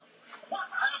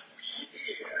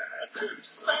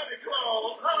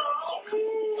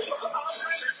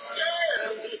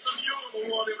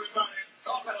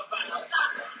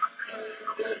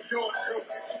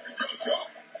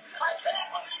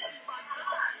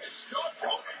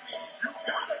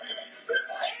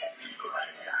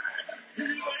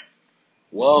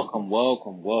Welcome.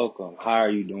 How are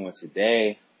you doing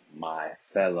today, my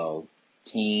fellow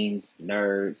teens,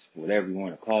 nerds, whatever you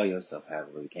want to call yourself?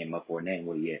 Haven't really came up with a name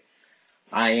yet.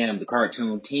 I am the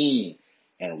Cartoon Teen,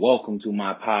 and welcome to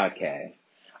my podcast.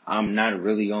 I'm not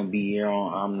really gonna be here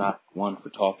I'm not one for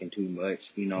talking too much,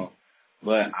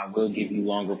 but I will give you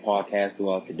longer podcasts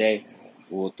throughout the day,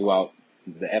 or throughout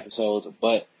the episodes.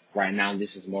 But right now,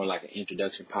 this is more like an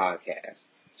introduction podcast.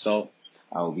 So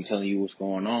I will be telling you what's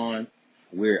going on.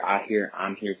 I'm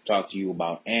here to talk to you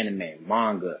about anime,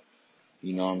 manga.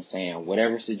 You know what I'm saying?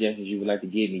 Whatever suggestions you would like to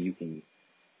give me,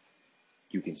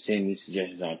 you can send me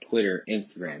suggestions on Twitter,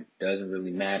 Instagram. Doesn't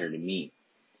really matter to me.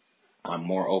 I'm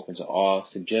more open to all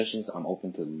suggestions. I'm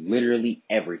open to literally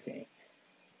everything.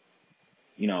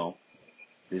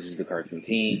 This is the Cartoon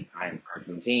Teen. I am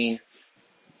Cartoon Teen.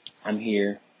 I'm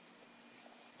here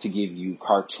to give you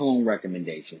cartoon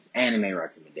recommendations, anime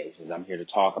recommendations. I'm here to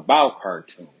talk about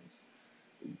cartoons.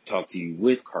 Talk to you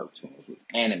with cartoons, with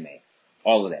anime,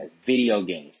 all of that. Video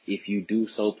games, if you do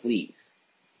so, please.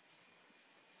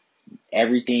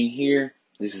 Everything here,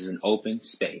 this is an open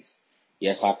space.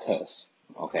 Yes, I cuss,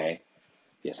 okay?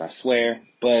 Yes, I swear,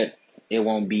 but it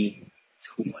won't be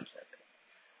too much of it.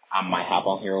 I might hop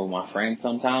on here with my friends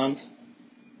sometimes.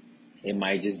 It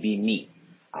might just be me.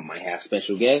 I might have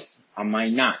special guests. I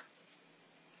might not.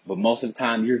 But most of the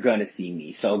time, you're gonna see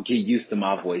me. So get used to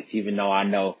my voice, even though I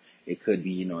know it could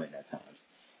be annoying at times.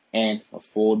 And a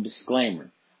full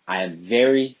disclaimer, I am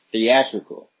very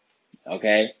theatrical,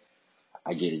 okay?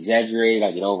 I get exaggerated,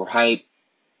 I get overhyped,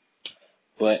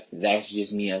 but that's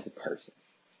just me as a person.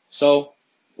 So,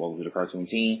 welcome to the Cartoon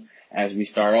Teen. As we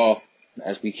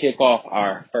kick off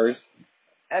our first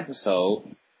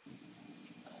episode,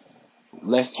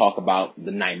 let's talk about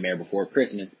The Nightmare Before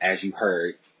Christmas, as you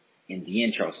heard in the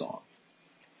intro song.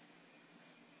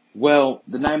 Well,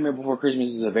 The Nightmare Before Christmas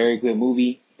is a very good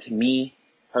movie. To me,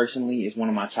 personally, it's one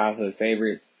of my childhood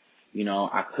favorites.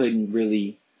 I couldn't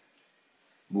really,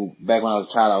 back when I was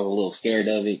a child, I was a little scared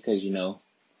of it because,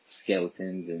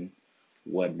 skeletons and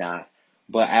whatnot.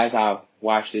 But as I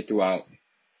watched it throughout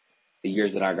the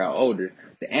years that I got older,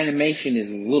 the animation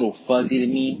is a little fuzzy to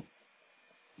me.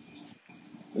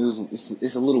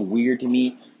 It's a little weird to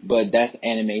me, but that's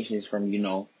animations from,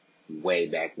 way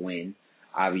back when,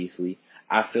 obviously.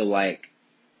 I feel like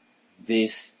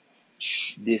this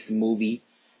movie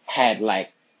had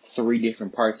like 3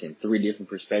 different parts and 3 different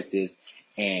perspectives,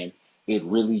 and it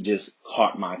really just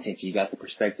caught my attention. You got the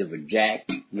perspective of Jack,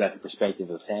 you got the perspective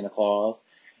of Santa Claus,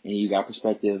 and you got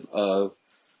perspective of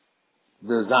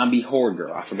the zombie horde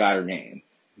girl. I forgot her name.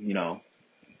 You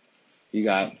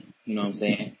got, what I'm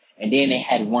saying? And then they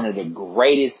had one of the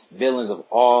greatest villains of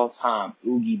all time,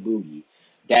 Oogie Boogie.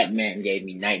 That man gave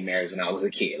me nightmares when I was a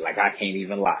kid. Like, I can't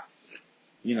even lie.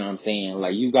 You know what I'm saying?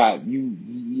 Like,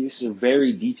 it's a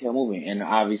very detailed movie. And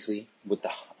obviously, with the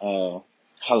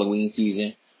Halloween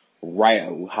season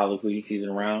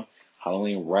around,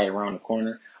 Halloween right around the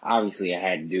corner, obviously I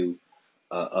had to do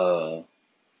a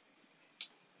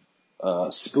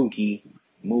spooky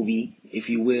movie, if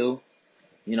you will,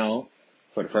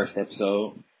 for the first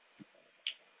episode.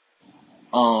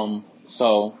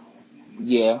 So,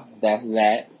 yeah, that's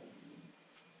that.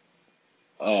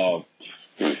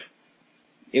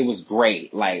 It was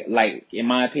great. Like, in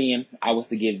my opinion, I was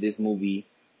to give this movie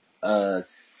a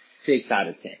 6 out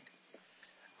of 10.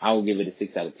 I will give it a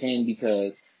 6 out of 10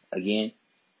 because, again,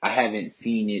 I haven't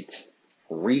seen it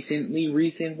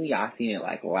recently. I seen it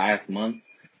like last month,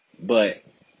 but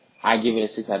I give it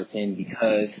a 6 out of 10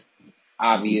 because,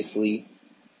 obviously,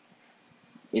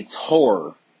 it's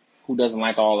horror. Who doesn't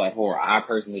like all that horror? I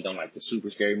personally don't like the super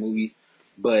scary movies,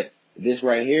 but this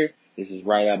right here, this is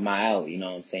right up my alley. You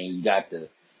know what I'm saying? You got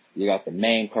the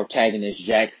main protagonist,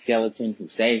 Jack Skeleton, who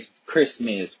saves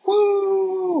Christmas.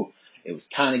 Woo! It was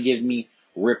kind of giving me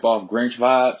rip-off Grinch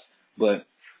vibes, but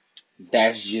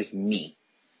that's just me.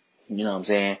 You know what I'm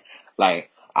saying? Like,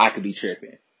 I could be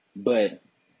tripping. But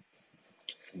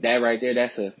that right there,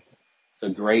 that's a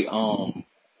great,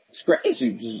 it's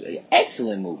an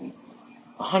excellent movie.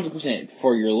 100%.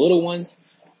 For your little ones,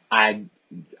 I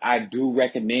do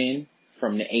recommend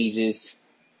from the ages,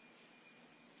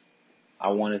 I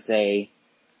want to say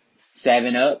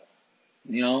 7 up,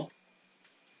 because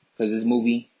this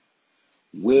movie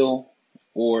will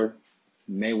or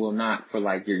will not, for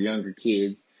like your younger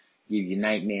kids, give you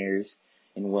nightmares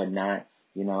and whatnot,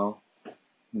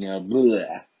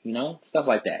 stuff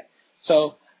like that.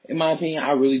 So, in my opinion,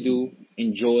 I really do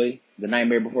enjoy The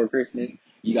Nightmare Before Christmas.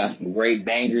 You got some great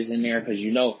bangers in there, because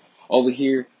over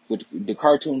here, with the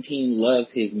Cartoon Teen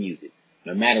loves his music.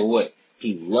 No matter what,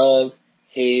 he loves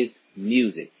his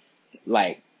music.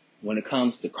 Like, when it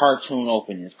comes to cartoon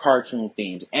openings, cartoon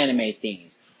themes, anime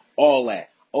themes, all that,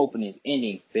 openings,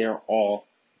 endings, they're all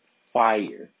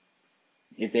fire.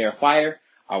 If they're fire,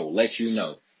 I will let you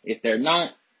know. If they're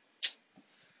not,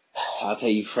 I'll tell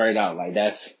you straight out, like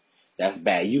that's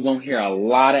bad. You're gonna hear a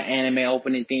lot of anime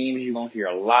opening themes, you're gonna hear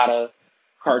a lot of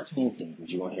cartoon themes,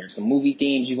 you're gonna hear some movie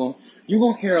themes, you're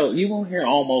gonna hear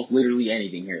almost literally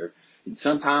anything here.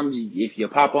 Sometimes if you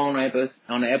pop on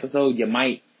the episode, you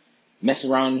might mess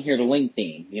around and hear the Link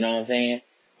theme, you know what I'm saying?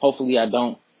 Hopefully I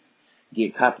don't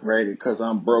get copyrighted because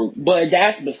I'm broke. But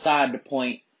that's beside the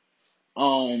point.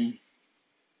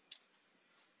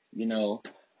 You know,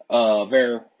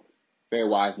 very, very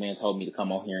wise man told me to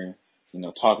come on here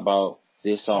and, talk about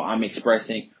this. So I'm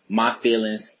expressing my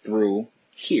feelings through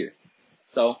here.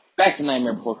 So back to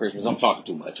Nightmare Before Christmas. I'm talking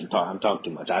too much. I'm talking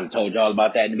too much. I told y'all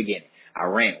about that in the beginning. I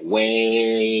rant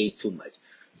way too much.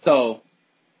 So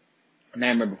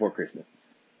Nightmare Before Christmas.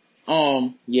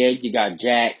 Yeah, you got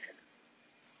Jack.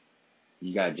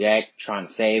 You got Jack trying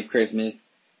to save Christmas.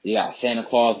 You got Santa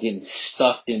Claus getting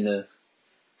stuffed in the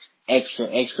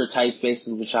extra tight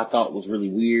spaces, which I thought was really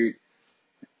weird.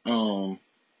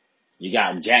 You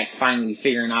got Jack finally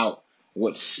figuring out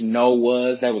what snow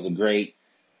was. That was a great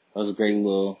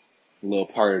little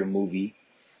part of the movie.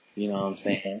 You know what I'm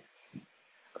saying?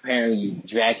 Apparently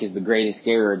Jack is the greatest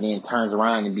scarer, and then turns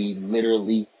around and be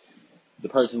literally the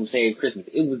person who saved Christmas.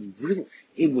 It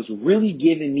was really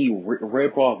giving me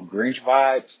rip off Grinch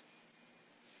vibes.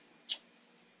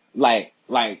 Like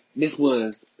this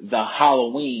was the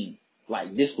Halloween.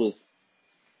 Like this was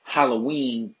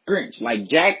Halloween Grinch. Like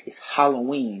Jack is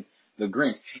Halloween the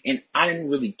Grinch. And I didn't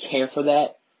really care for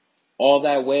that all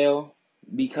that well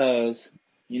because,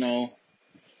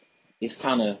 it's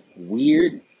kind of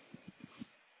weird,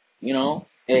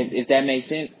 if that makes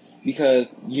sense. Because,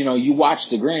 you watch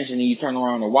the Grinch and then you turn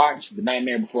around and watch The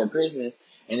Nightmare Before Christmas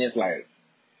and it's like,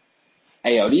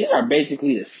 hey, yo, these are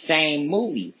basically the same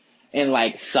movie. In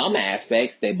like some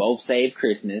aspects, they both save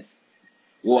Christmas.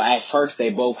 Well, at first they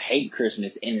both hate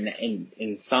Christmas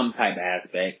in some type of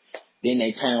aspect. Then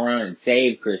they turn around and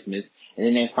save Christmas, and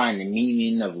then they find the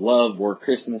meaning of love or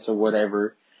Christmas or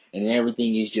whatever, and then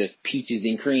everything is just peaches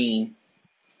and cream,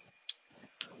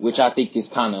 which I think is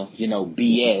kind of,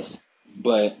 BS.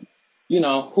 But,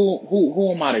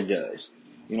 who am I to judge?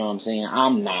 You know what I'm saying?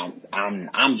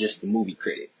 I'm just the movie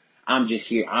critic. I'm just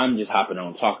hopping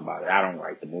on to talk about it. I don't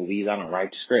write the movies. I don't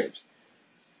write the scripts.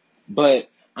 But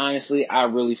honestly, I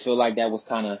really feel like that was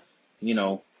kind of,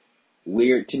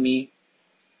 weird to me.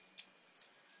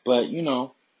 But,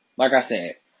 like I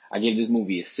said, I give this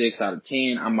movie a 6 out of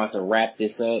 10. I'm about to wrap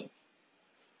this up,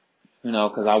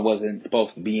 cause I wasn't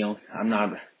supposed to be on, I'm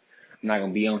not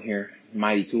gonna be on here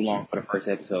mighty too long for the first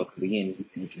episode, cause again, this is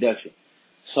the introduction.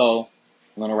 So,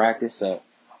 I'm gonna wrap this up.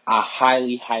 I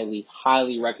highly, highly,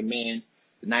 highly recommend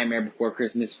The Nightmare Before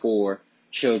Christmas for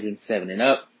children 7 and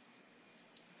up.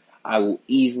 I will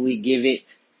easily give it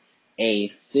a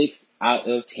 6 out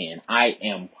of 10. I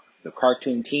am the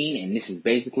cartoon teen, and this is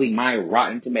basically my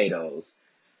Rotten Tomatoes.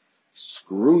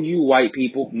 Screw you, white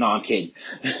people. No, I'm kidding.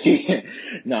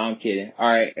 No, I'm kidding.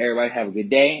 Alright, everybody have a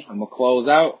good day. I'm gonna close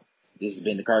out. This has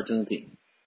been the Cartoon Teen.